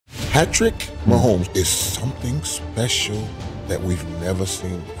Patrick Mahomes is something special that we've never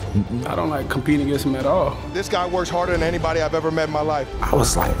seen before. I don't like competing against him at all. This guy works harder than anybody I've ever met in my life. I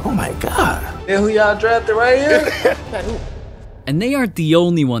was like, oh my God. And who y'all drafted right here? And they aren't the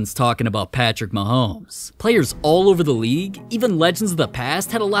only ones talking about Patrick Mahomes. Players all over the league, even legends of the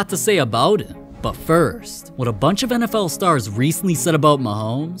past, had a lot to say about him. But first, what a bunch of NFL stars recently said about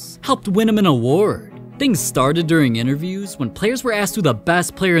Mahomes helped win him an award. Things started during interviews when players were asked who the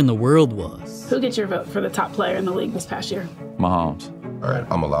best player in the world was. Who gets your vote for the top player in the league this past year? Mahomes. All right,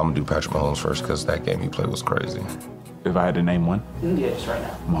 I'm gonna do Patrick Mahomes first because that game he played was crazy. If I had to name one? Yes, right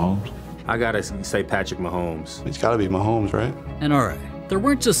now. Mahomes. I gotta say Patrick Mahomes. It's gotta be Mahomes, right? And alright, there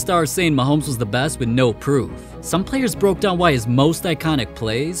weren't just stars saying Mahomes was the best with no proof. Some players broke down why his most iconic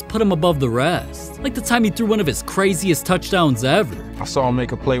plays put him above the rest, like the time he threw one of his craziest touchdowns ever. I saw him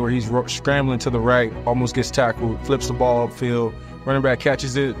make a play where he's scrambling to the right, almost gets tackled, flips the ball upfield, running back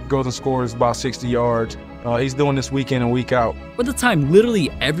catches it, goes and scores about 60 yards. He's doing this week in and week out. Or the time literally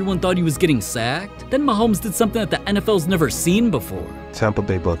everyone thought he was getting sacked, then Mahomes did something that the NFL's never seen before. Tampa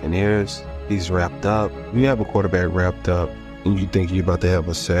Bay Buccaneers, he's wrapped up. You have a quarterback wrapped up, and you think you're about to have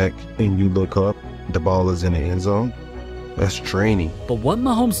a sack, and you look up, the ball is in the end zone. That's training. But what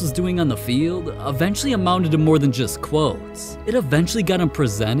Mahomes was doing on the field eventually amounted to more than just quotes. It eventually got him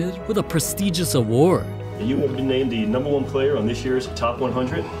presented with a prestigious award. You have been named the #1 player on this year's Top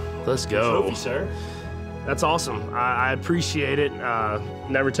 100. Let's go. Trophy, sir. That's awesome. I appreciate it.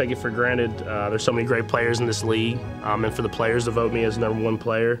 Never take it for granted. There's so many great players in this league, and for the players to vote me as #1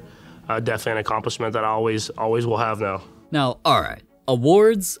 player, definitely an accomplishment that I always will have now. Now, alright,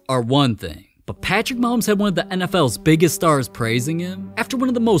 awards are one thing, but Patrick Mahomes had one of the NFL's biggest stars praising him after one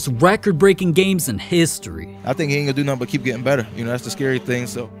of the most record-breaking games in history. I think he ain't gonna do nothing but keep getting better. You know, that's the scary thing,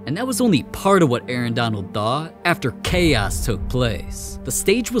 so. And that was only part of what Aaron Donald thought after chaos took place. The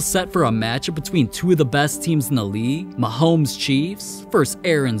stage was set for a matchup between two of the best teams in the league, Mahomes' Chiefs versus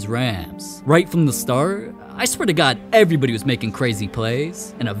Aaron's Rams. Right from the start, I swear to God, everybody was making crazy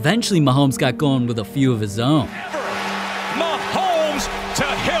plays, and eventually Mahomes got going with a few of his own. Mahomes to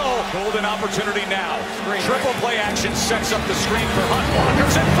Hill. Golden opportunity now. Triple play action sets up the screen for Hunt.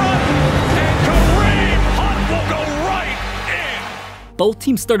 Walker's in front, and Kareem Hunt will go right in. Both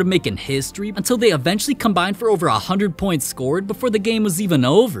teams started making history until they eventually combined for over 100 points scored before the game was even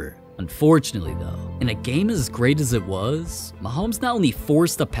over. Unfortunately though, in a game as great as it was, Mahomes not only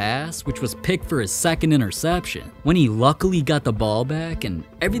forced a pass, which was picked for his second interception, when he luckily got the ball back and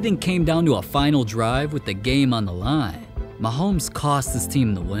everything came down to a final drive with the game on the line, Mahomes cost his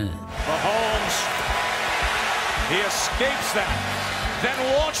team the win. Mahomes, he escapes that,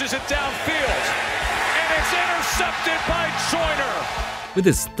 then launches it downfield, and it's intercepted by Joyner. With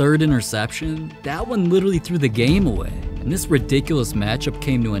his third interception, that one literally threw the game away, and this ridiculous matchup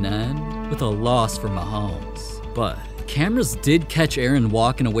came to an end with a loss for Mahomes. But cameras did catch Aaron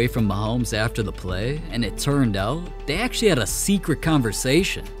walking away from Mahomes after the play, and it turned out they actually had a secret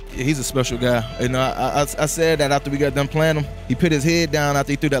conversation. He's a special guy. You know, I said that after we got done playing him. He put his head down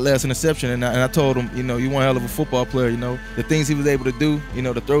after he threw that last interception, and I told him, you know, you're one hell of a football player. You know, the things he was able to do, you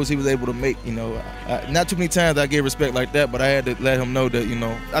know, the throws he was able to make. You know, not too many times I gave respect like that, but I had to let him know that, you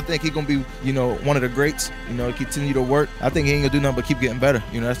know, I think he's gonna be, you know, one of the greats. You know, continue to work. I think he ain't gonna do nothing but keep getting better.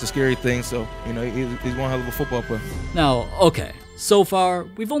 You know, that's the scary thing. So, you know, he's one hell of a football player. Now, okay. So far,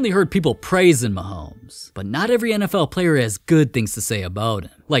 we've only heard people praising Mahomes, but not every NFL player has good things to say about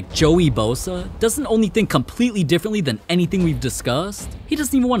him. Like Joey Bosa doesn't only think completely differently than anything we've discussed, he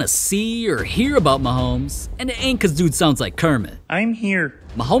doesn't even want to see or hear about Mahomes, and it ain't cause dude sounds like Kermit. I'm here.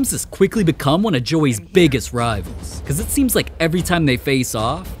 Mahomes has quickly become one of Joey's biggest rivals, cause it seems like every time they face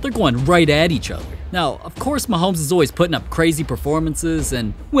off, they're going right at each other. Now, of course Mahomes is always putting up crazy performances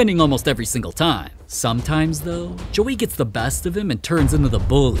and winning almost every single time. Sometimes though, Joey gets the best of him and turns into the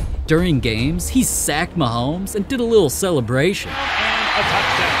bully. During games, he sacked Mahomes and did a little celebration.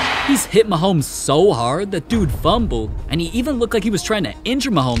 He's hit Mahomes so hard that dude fumbled, and he even looked like he was trying to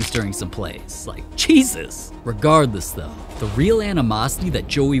injure Mahomes during some plays. Like, Jesus. Regardless though, the real animosity that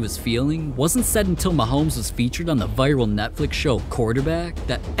Joey was feeling wasn't said until Mahomes was featured on the viral Netflix show Quarterback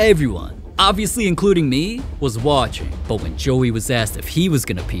that everyone, obviously including me, was watching. But when Joey was asked if he was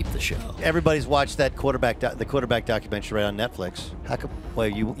gonna peep the show, everybody's watched that the quarterback documentary right on Netflix. How come? Well,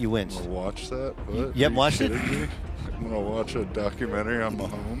 you win. I'm gonna watch that? What? You haven't watched it? I'm gonna watch a documentary on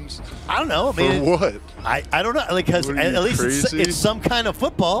Mahomes. I don't know. I mean, for what? I don't know. Like, because at least it's some kind of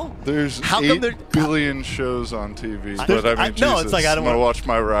football. There's 8 billion shows on TV, but I mean, no, it's like I don't want to watch watch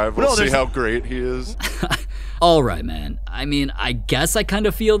my rival, see how great he is. Alright man, I mean, I guess I kind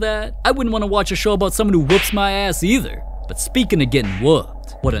of feel that. I wouldn't want to watch a show about someone who whoops my ass either. But speaking of getting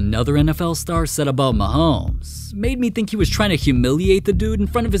whooped, What another NFL star said about Mahomes made me think he was trying to humiliate the dude in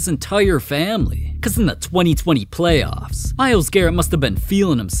front of his entire family. Cause in the 2020 playoffs, Myles Garrett must have been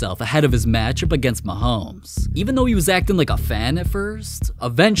feeling himself ahead of his matchup against Mahomes. Even though he was acting like a fan at first,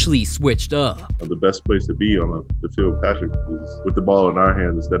 eventually he switched up. The best place to be on the field, Patrick, is with the ball in our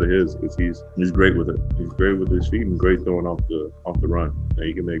hands instead of his. Cause he's great with it. He's great with his feet and great throwing off the run. And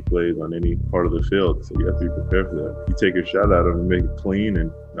he can make plays on any part of the field, so you have to be prepared for that. You take a shot at him and make it clean,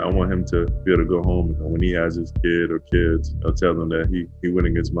 and I want him to be able to go home. And when he has his kid or kids, I'll tell them that he went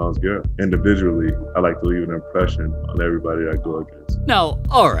against Myles Garrett. Individually, I like to leave an impression on everybody I go against. Now,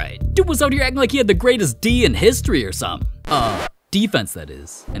 alright, dude was out here acting like he had the greatest D in history or something. Defense, that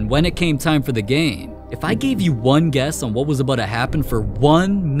is. And when it came time for the game, if I gave you one guess on what was about to happen for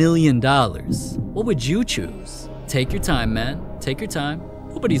 $1 million, what would you choose? Take your time, man. Take your time.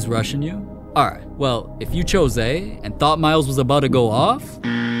 Nobody's rushing you. Alright, well, if you chose A and thought Myles was about to go off,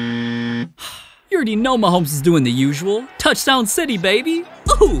 you already know Mahomes is doing the usual. Touchdown City, baby!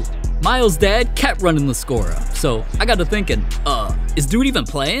 Ooh! Myles' dad kept running the score up, so I got to thinking, is dude even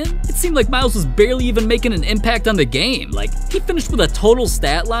playing? It seemed like Myles was barely even making an impact on the game. Like, he finished with a total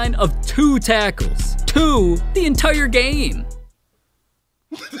stat line of 2 tackles. 2 the entire game.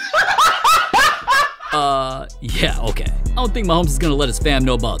 Yeah, okay. I don't think Mahomes is gonna let his fam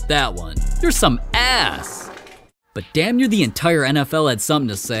know about that one. You're some ass. But damn near the entire NFL had something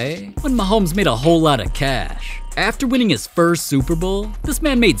to say when Mahomes made a whole lot of cash. After winning his first Super Bowl, this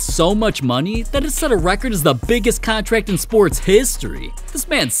man made so much money that it set a record as the biggest contract in sports history. This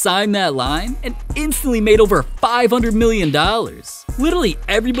man signed that line and instantly made over $500 million. Literally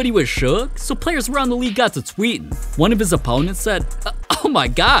everybody was shook, so players around the league got to tweeting. One of his opponents said, "Oh my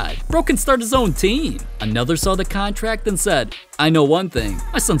God, bro can start his own team." Another saw the contract and said, "I know one thing,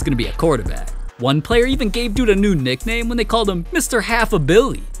 my son's gonna be a quarterback." One player even gave dude a new nickname when they called him Mr. Half a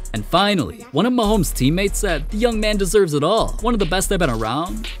Billy. And finally, one of Mahomes' teammates said the young man deserves it all. One of the best I've been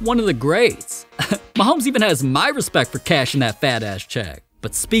around, one of the greats. Mahomes even has my respect for cashing that fat ass check.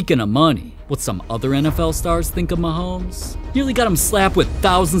 But speaking of money, what some other NFL stars think of Mahomes nearly got him slapped with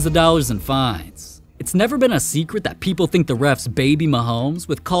thousands of dollars in fines. It's never been a secret that people think the refs baby Mahomes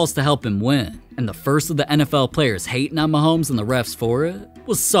with calls to help him win. And the first of the NFL players hating on Mahomes and the refs for it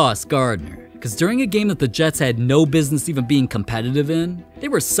was Sauce Gardner. Because during a game that the Jets had no business even being competitive in, they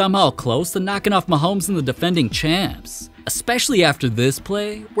were somehow close to knocking off Mahomes and the defending champs. Especially after this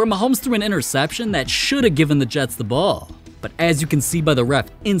play, where Mahomes threw an interception that should have given the Jets the ball. But as you can see by the ref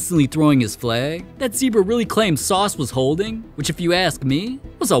instantly throwing his flag, that zebra really claimed Sauce was holding, which if you ask me,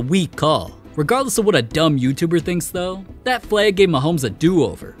 was a weak call. Regardless of what a dumb YouTuber thinks though, that flag gave Mahomes a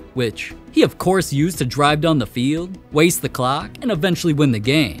do-over, which he of course used to drive down the field, waste the clock, and eventually win the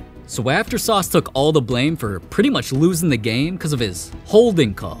game. So after Sauce took all the blame for pretty much losing the game because of his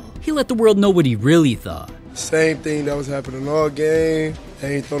holding call, he let the world know what he really thought. Same thing that was happening all game.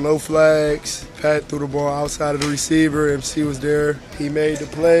 They ain't throw no flags. Pat threw the ball outside of the receiver. MC was there. He made the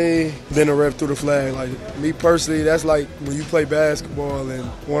play. Then the ref threw the flag. Like, me personally, that's like when you play basketball and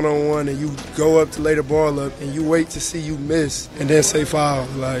one-on-one and you go up to lay the ball up and you wait to see you miss and then say foul.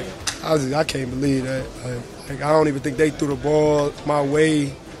 Like, I can't believe that. Like, I don't even think they threw the ball my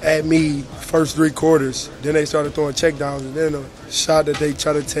way at me first 3 quarters. Then they started throwing checkdowns, and then a shot that they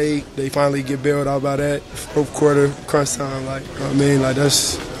try to take, they finally get bailed out by that. 4th quarter, crunch time, like, you know what I mean? Like,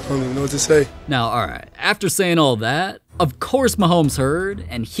 that's, I don't even know what to say. Now, alright, after saying all that, of course Mahomes heard,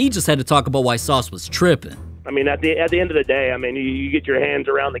 and he just had to talk about why Sauce was tripping. I mean, at the end of the day, I mean, you get your hands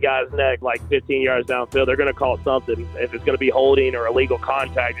around the guy's neck like 15 yards downfield, they're going to call something. If it's going to be holding or illegal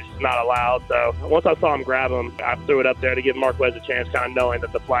contact, it's just not allowed. So once I saw him grab him, I threw it up there to give Marquez a chance, kind of knowing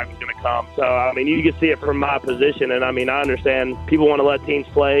that the flag was going to come. So, I mean, you can see it from my position. And, I mean, I understand people want to let teams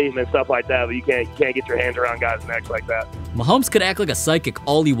play and stuff like that, but you can't get your hands around guys' necks like that. Mahomes could act like a psychic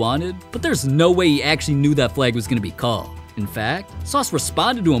all he wanted, but there's no way he actually knew that flag was going to be called. In fact, Sauce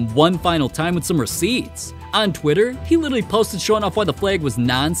responded to him one final time with some receipts. On Twitter, he literally posted showing off why the flag was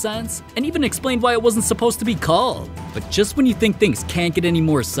nonsense and even explained why it wasn't supposed to be called. But just when you think things can't get any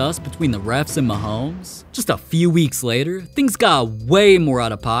more sus between the refs and Mahomes, just a few weeks later, things got way more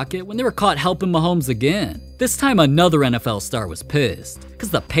out of pocket when they were caught helping Mahomes again. This time another NFL star was pissed, because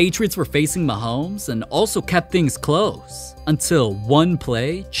the Patriots were facing Mahomes and also kept things close. Until one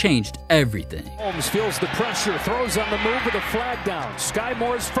play changed everything. Mahomes feels the pressure, throws on the move with a flag down. Sky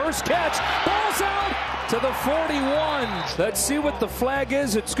Moore's first catch, ball's out to the 41. Let's see what the flag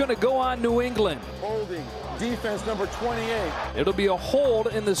is. It's going to go on New England. Holding, defense number 28. It'll be a hold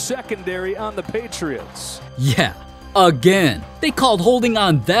in the secondary on the Patriots. Yeah, again. They called holding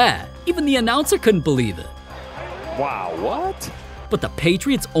on that. Even the announcer couldn't believe it. Wow, what? but the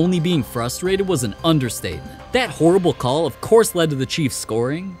Patriots only being frustrated was an understatement. That horrible call of course led to the Chiefs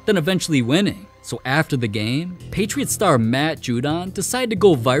scoring, then eventually winning. So after the game, Patriots star Matt Judon decided to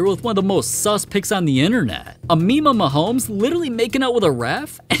go viral with one of the most sus pics on the internet. A meme of Mahomes literally making out with a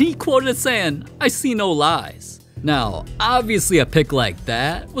ref, and he quoted it saying, "I see no lies." Now, obviously a pic like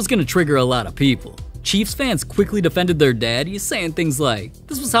that was gonna trigger a lot of people. Chiefs fans quickly defended their daddy, saying things like,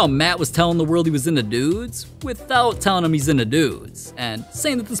 this was how Matt was telling the world he was into dudes, without telling him he's into dudes, and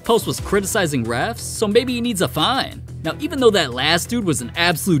saying that this post was criticizing refs, so maybe he needs a fine. Now, even though that last dude was an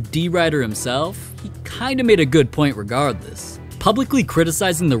absolute D-rider himself, he kinda made a good point regardless. Publicly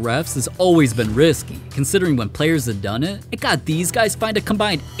criticizing the refs has always been risky, considering when players had done it, it got these guys fined a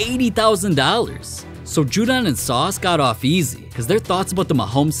combined $80,000. So Judon and Sauce got off easy, because their thoughts about the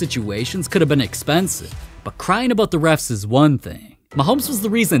Mahomes situations could have been expensive. But crying about the refs is one thing. Mahomes was the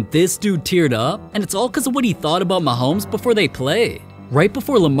reason this dude teared up, and it's all because of what he thought about Mahomes before they played. Right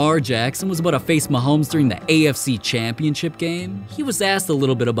before Lamar Jackson was about to face Mahomes during the AFC Championship game, he was asked a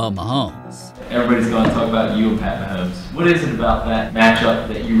little bit about Mahomes. Everybody's going to talk about you and Pat Mahomes. What is it about that matchup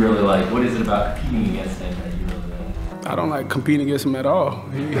that you really like? What is it about competing against him that you really like? I don't like competing against him at all.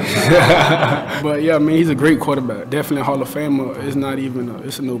 But yeah, I mean, he's a great quarterback. Definitely a Hall of Famer. It's not even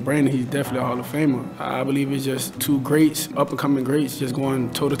it's a no-brainer. He's definitely a Hall of Famer. I believe it's just two greats, up-and-coming greats, just going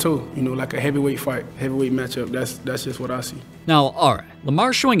toe-to-toe. You know, like a heavyweight fight, heavyweight matchup. That's just what I see. Now, alright,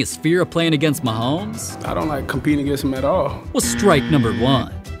 Lamar showing his fear of playing against Mahomes. I don't like competing against him at all. Was strike number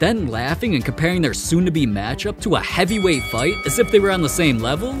one. Then laughing and comparing their soon-to-be matchup to a heavyweight fight as if they were on the same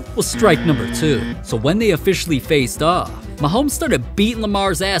level was strike number two. So when they officially faced off, Mahomes started beating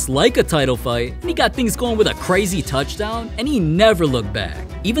Lamar's ass like a title fight, and he got things going with a crazy touchdown, and he never looked back.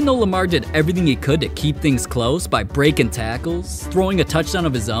 Even though Lamar did everything he could to keep things close by breaking tackles, throwing a touchdown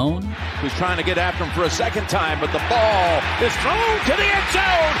of his own. Who's trying to get after him for a second time, but the ball is thrown to the end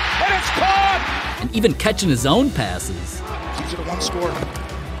zone, and it's caught! And even catching his own passes. Keeps it a one-score.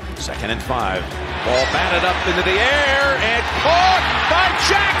 2nd and 5. Ball batted up into the air and caught by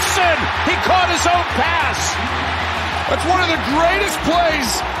Jackson. He caught his own pass. That's one of the greatest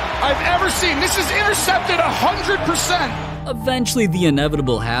plays I've ever seen. This is intercepted 100%. Eventually, the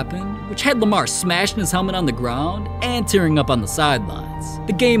inevitable happened, which had Lamar smashing his helmet on the ground and tearing up on the sidelines.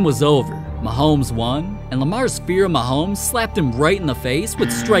 The game was over. Mahomes won, and Lamar's fear of Mahomes slapped him right in the face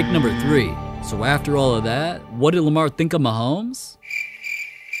with strike number 3. So after all of that, what did Lamar think of Mahomes?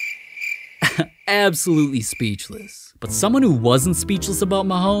 Absolutely speechless. But someone who wasn't speechless about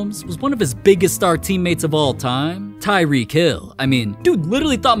Mahomes was one of his biggest star teammates of all time, Tyreek Hill. I mean, dude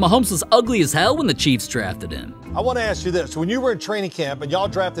literally thought Mahomes was ugly as hell when the Chiefs drafted him. I want to ask you this. When you were in training camp and y'all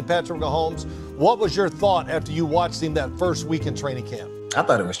drafted Patrick Mahomes, what was your thought after you watched him that first week in training camp? I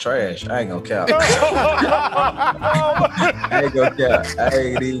thought it was trash. I ain't gonna cap. I ain't gonna cap. I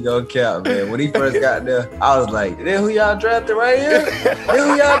ain't even gonna cap, man. When he first got there, I was like, "This who y'all drafted right here? This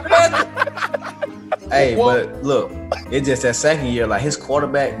who y'all drafted?" Hey, but look, it's just that second year, like his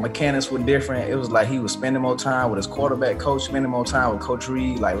quarterback mechanics were different. It was like he was spending more time with his quarterback coach, spending more time with Coach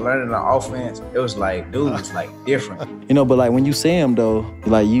Reed, like learning the offense. It was like, dude, it's like different. You know, but like when you see him though,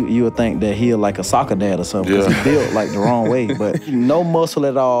 like you would think that he'll like a soccer dad or something because he built like the wrong way. But no muscle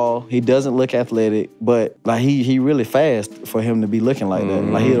at all. He doesn't look athletic, but like he really fast for him to be looking like that.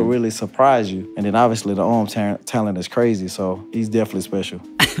 Like he'll really surprise you. And then obviously the arm talent is crazy, so he's definitely special.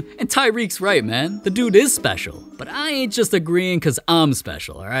 And Tyreek's right, man. The dude is special. But I ain't just agreeing because I'm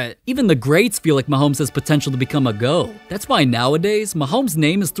special, all right? Even the greats feel like Mahomes has potential to become a GOAT. That's why nowadays, Mahomes'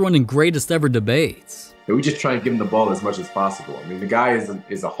 name is thrown in greatest ever debates. And we just try and give him the ball as much as possible. I mean, the guy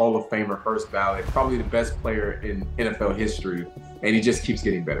is a Hall of Famer, first ballot, probably the best player in NFL history, and he just keeps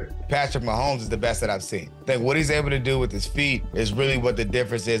getting better. Patrick Mahomes is the best that I've seen. I think what he's able to do with his feet is really what the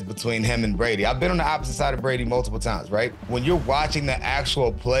difference is between him and Brady. I've been on the opposite side of Brady multiple times, right? When you're watching the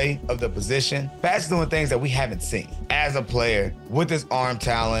actual play of the position, Pat's doing things that we haven't seen. As a player, with his arm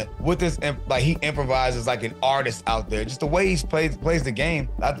talent, with his, like he improvises like an artist out there. Just the way he plays the game.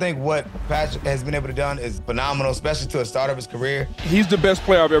 I think what Patrick has been able to do is phenomenal, especially to the start of his career. He's the best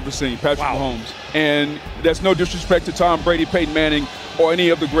player I've ever seen, Patrick Mahomes. And that's no disrespect to Tom Brady, Peyton Manning, or any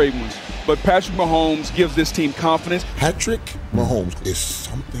of the great ones. But Patrick Mahomes gives this team confidence. Patrick Mahomes is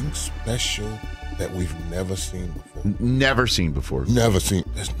something special that we've never seen before. Never seen before. Never seen.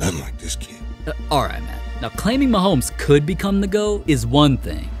 There's nothing like this kid. All right, man. Now, claiming Mahomes could become the GOAT is one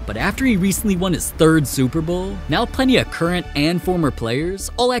thing, but after he recently won his 3rd Super Bowl, now plenty of current and former players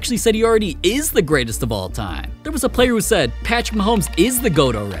all actually said he already is the greatest of all time. There was a player who said Patrick Mahomes is the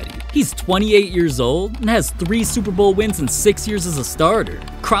GOAT already. He's 28 years old and has 3 Super Bowl wins in 6 years as a starter.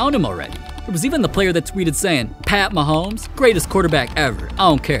 Crown him already. There was even the player that tweeted saying, Pat Mahomes, greatest quarterback ever, I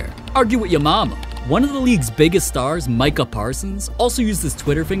don't care. Argue with your mama. One of the league's biggest stars, Micah Parsons, also used his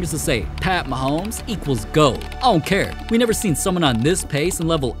Twitter fingers to say, Pat Mahomes equals GOAT. I don't care. We never seen someone on this pace and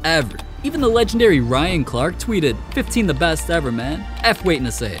level ever. Even the legendary Ryan Clark tweeted, 15 the best ever, man. F waiting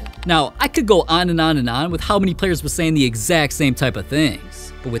to say it. Now, I could go on and on and on with how many players were saying the exact same type of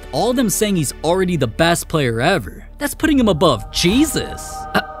things. But with all of them saying he's already the best player ever, that's putting him above Jesus.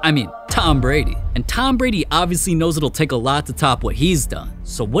 I mean, Tom Brady. And Tom Brady obviously knows it'll take a lot to top what he's done.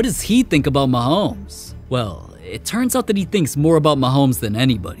 So what does he think about Mahomes? Well, it turns out that he thinks more about Mahomes than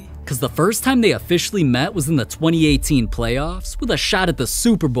anybody. Because the first time they officially met was in the 2018 playoffs with a shot at the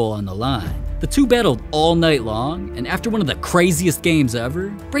Super Bowl on the line. The two battled all night long, and after one of the craziest games ever,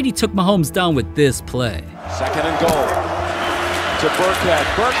 Brady took Mahomes down with this play. 2nd and goal to Burkhead.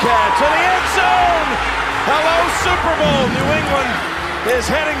 Burkhead to the end zone! Hello, Super Bowl! New England is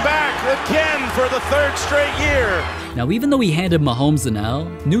heading back again for the 3rd straight year. Now, even though he handed Mahomes an L,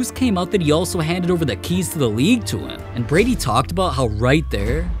 news came out that he also handed over the keys to the league to him. And Brady talked about how right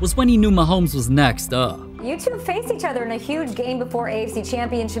there was when he knew Mahomes was next up. You two faced each other in a huge game before AFC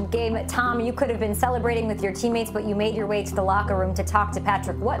Championship game. Tom, you could have been celebrating with your teammates, but you made your way to the locker room to talk to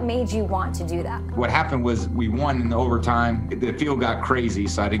Patrick. What made you want to do that? What happened was we won in the overtime. The field got crazy,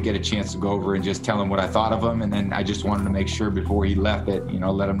 so I didn't get a chance to go over and just tell him what I thought of him. And then I just wanted to make sure before he left that,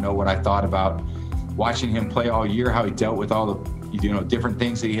 let him know what I thought about watching him play all year, how he dealt with all the, different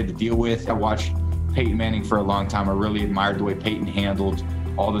things that he had to deal with. I watched Peyton Manning for a long time. I really admired the way Peyton handled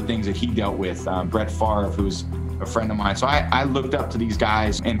all the things that he dealt with. Brett Favre, who's a friend of mine. So I looked up to these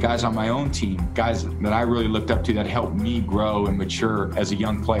guys and guys on my own team, guys that I really looked up to that helped me grow and mature as a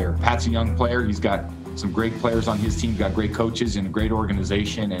young player. Pat's a young player. He's got some great players on his team, got great coaches and a great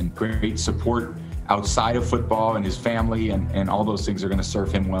organization and great support outside of football, and his family and all those things are going to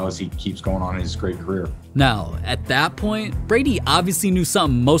serve him well as he keeps going on in his great career. Now, at that point, Brady obviously knew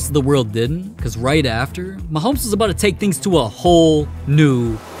something most of the world didn't, because right after, Mahomes was about to take things to a whole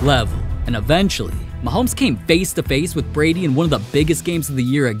new level. And eventually, Mahomes came face to face with Brady in one of the biggest games of the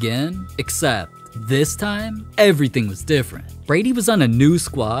year again, except this time, everything was different. Brady was on a new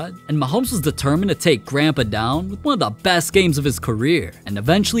squad, and Mahomes was determined to take Grandpa down with one of the best games of his career. And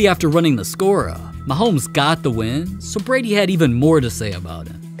eventually, after running the score up, Mahomes got the win, so Brady had even more to say about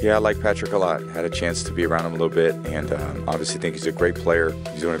him. Yeah, I like Patrick a lot. Had a chance to be around him a little bit, and obviously think he's a great player.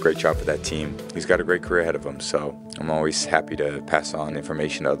 He's doing a great job for that team. He's got a great career ahead of him, so I'm always happy to pass on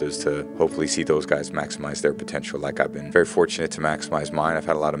information to others to hopefully see those guys maximize their potential like I've been very fortunate to maximize mine. I've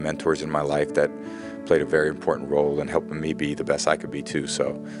had a lot of mentors in my life that played a very important role in helping me be the best I could be too.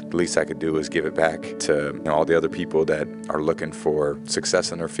 So the least I could do is give it back to all the other people that are looking for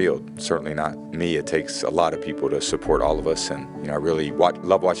success in their field. Certainly not me. It takes a lot of people to support all of us, and I really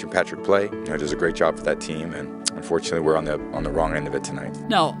love watching Patrick play. He does a great job for that team, and unfortunately we're on the wrong end of it tonight.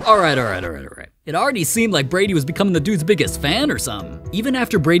 Now, all right. It already seemed like Brady was becoming the dude's biggest fan or something. Even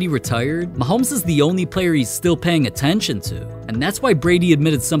after Brady retired, Mahomes is the only player he's still paying attention to. And that's why Brady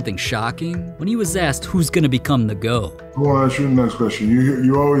admitted something shocking when he was asked who's going to become the GOAT. I want to ask you the next question.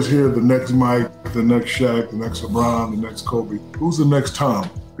 You always hear the next Mike, the next Shaq, the next LeBron, the next Kobe. Who's the next Tom?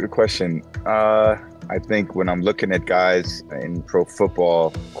 Good question. I think when I'm looking at guys in pro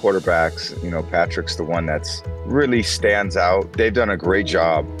football, quarterbacks, Patrick's the one that's really stands out. They've done a great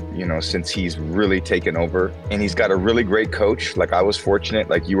job, since he's really taken over. And he's got a really great coach. Like I was fortunate,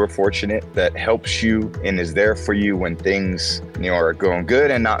 like you were fortunate, that helps you and is there for you when things, are going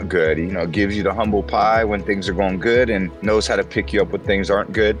good and not good. Gives you the humble pie when things are going good and knows how to pick you up when things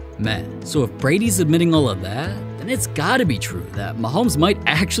aren't good. Man, so if Brady's admitting all of that, then it's gotta be true that Mahomes might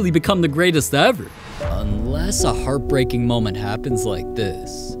actually become the greatest ever. Unless a heartbreaking moment happens like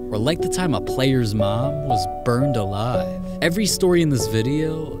this, or like the time a player's mom was burned alive. Every story in this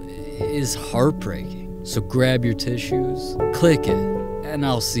video is heartbreaking. So grab your tissues, click it, and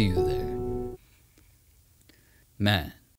I'll see you there. Man.